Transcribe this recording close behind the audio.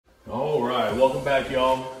All right, welcome back,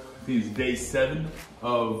 y'all. This is day 7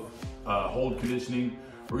 of hold conditioning.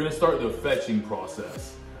 We're gonna start the fetching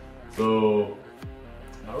process. So,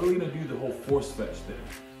 not really gonna do the whole force fetch thing.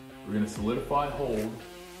 We're gonna solidify hold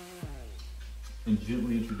and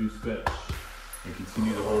gently introduce fetch and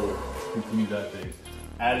continue that thing.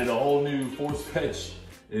 Added a whole new force fetch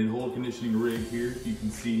and hold conditioning rig here. You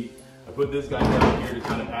can see I put this guy down here to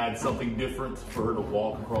kind of add something different for her to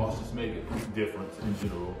walk across, just make it different in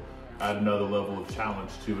general. Add another level of challenge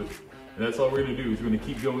to it. And that's all we're gonna do, is we're gonna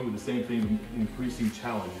keep going with the same thing, increasing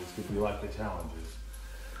challenges, because we like the challenges.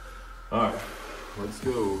 All right, let's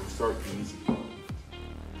go, start easy.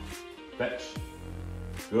 Fetch,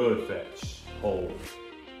 good fetch, hold.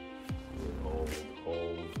 Good, hold,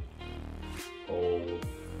 hold, hold.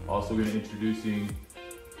 Also gonna introducing,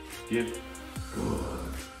 give,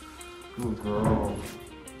 good, good girl.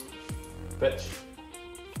 Fetch,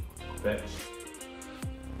 fetch.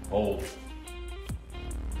 Hold.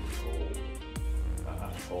 Hold.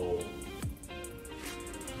 Hold.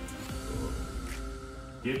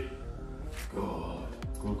 Give. Good.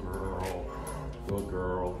 Good girl. Good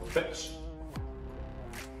girl. Fetch.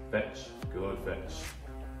 Fetch. Good fetch.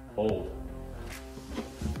 Hold.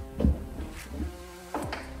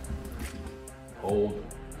 Hold.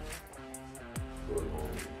 Good hold.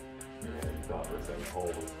 Yeah, you thought for a second.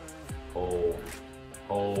 Hold. Hold.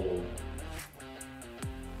 Hold.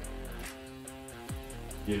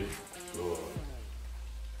 Give. Good.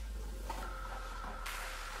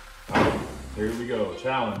 Alright, here we go.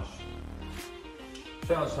 Challenge.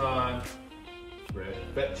 Challenge time. Ready.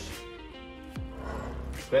 Fetch.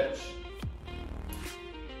 Fetch.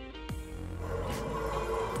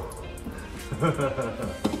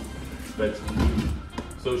 Fetch.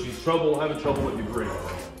 So she's having trouble with the grip.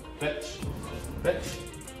 Fetch. Fetch.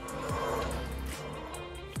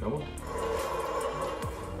 Come on.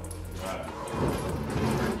 Alright.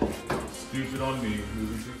 Stupid on me,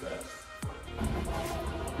 moving too fast.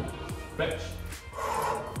 Fetch.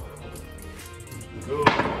 Good.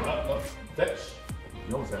 Up. Fetch.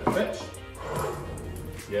 You almost had a fetch.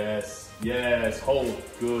 Yes. Yes. Hold.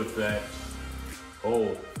 Good fetch.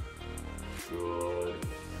 Hold. Good.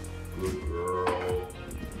 Good girl.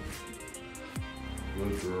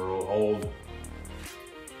 Good girl. Hold.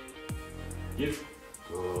 Give.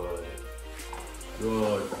 Good.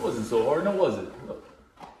 Good. That wasn't so hard, no, was it? Look.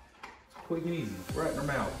 Quick and easy, right in her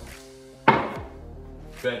mouth.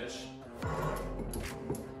 Fetch.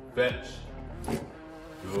 Fetch.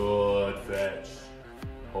 Good fetch.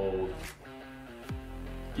 Hold.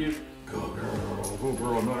 Give. Good girl. Good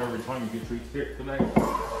girl. Not every time you get treats. Here, tonight.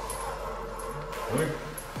 Come here.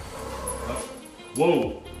 Up.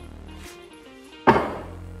 Whoa.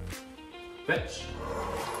 Fetch.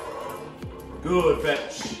 Good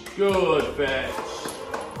fetch. Good fetch.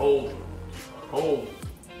 Hold. Hold.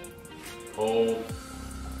 Hold.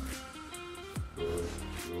 Good,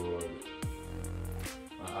 good.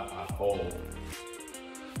 Hold.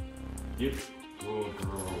 Give. Good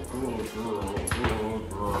girl, good girl, good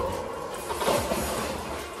girl.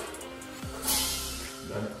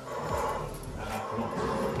 Done it. Come on.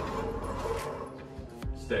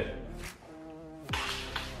 Stay.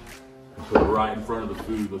 Put it right in front of the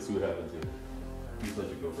food. Let's see what happens here. Just let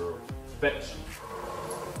it go, girl. Fetch.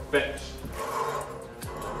 Fetch.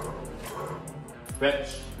 Fetch.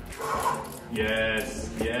 Yes,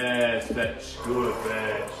 yes, fetch. Good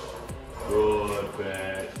fetch. Good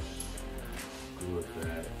fetch. Good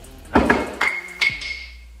fetch.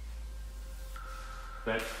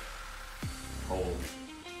 Fetch. Hold.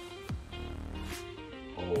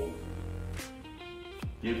 Hold.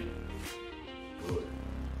 Give. Good.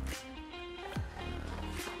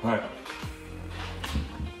 All right.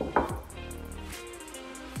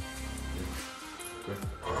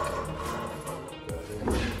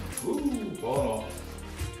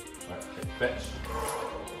 Fetch,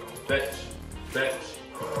 fetch, fetch.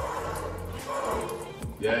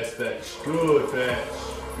 Yes, fetch. Good fetch.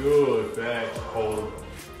 Good fetch. Hold.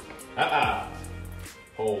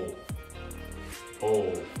 Hold.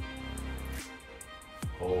 Hold.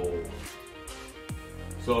 Hold.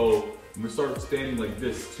 So I'm gonna start standing like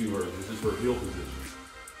this to her. This is her heel position.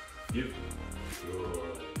 Give.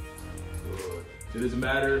 Good. Good. It doesn't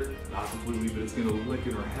matter, not completely, but it's gonna lick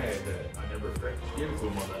in her head that I never give it to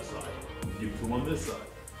him on that side. Give it to him on this side.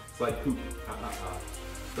 It's like poop.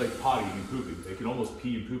 It's like potty and pooping. They can almost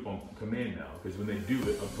pee and poop on command now, because when they do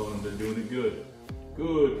it, I'm telling them they're doing it good.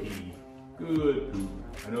 Good pee, good poop.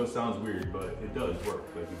 I know it sounds weird, but it does work.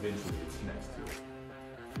 Like eventually it connects to it.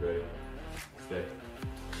 Ready? Stay.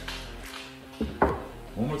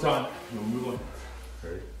 One more time. We'll move on.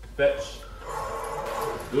 Ready? Fetch.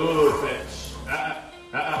 Good fetch.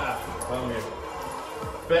 Come here.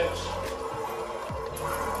 Fetch.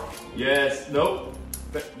 Yes. Nope.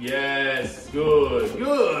 Yes. Good.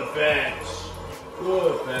 Good fetch.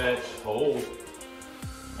 Good fetch. Hold.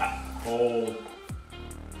 Hold.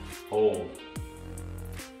 Hold.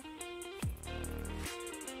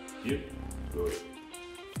 Yep. Good.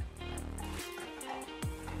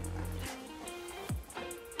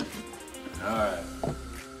 All right.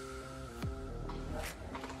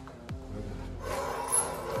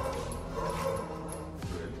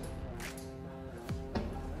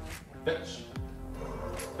 Fetch.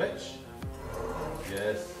 Fetch.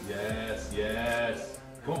 Yes, yes, yes.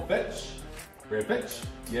 Come on, fetch. Great fetch.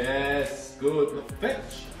 Yes, good.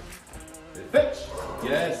 Fetch. Fetch.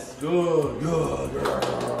 Yes, good. Good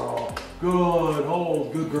girl. Good.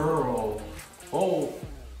 Hold. Good girl. Hold.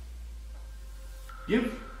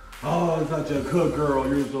 Give. Oh, such a good girl.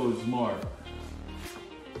 You're so smart.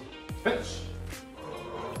 Fetch.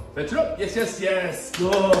 Fetch it up. Yes, yes, yes.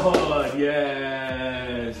 Good.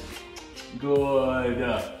 Yes.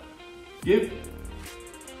 Good. Give.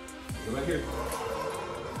 Go back here.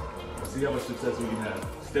 Let's see how much success we can have.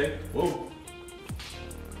 Stay. Whoa.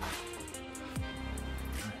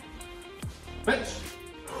 Fetch.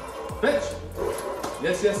 Fetch.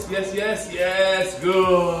 Yes, yes, yes, yes, yes.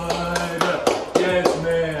 Good. Yes,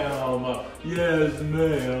 ma'am. Yes,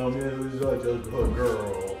 ma'am. You're such a good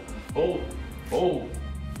girl. Hold. Hold.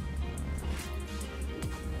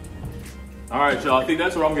 All right, y'all. I think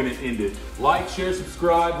that's where I'm going to end it. Like, share,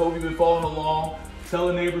 subscribe. Hope you've been following along. Tell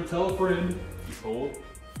a neighbor, tell a friend. Just hold.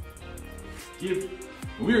 Give.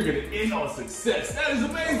 We are going to end on success. That is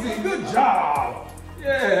amazing. Good job.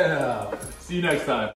 Yeah. See you next time.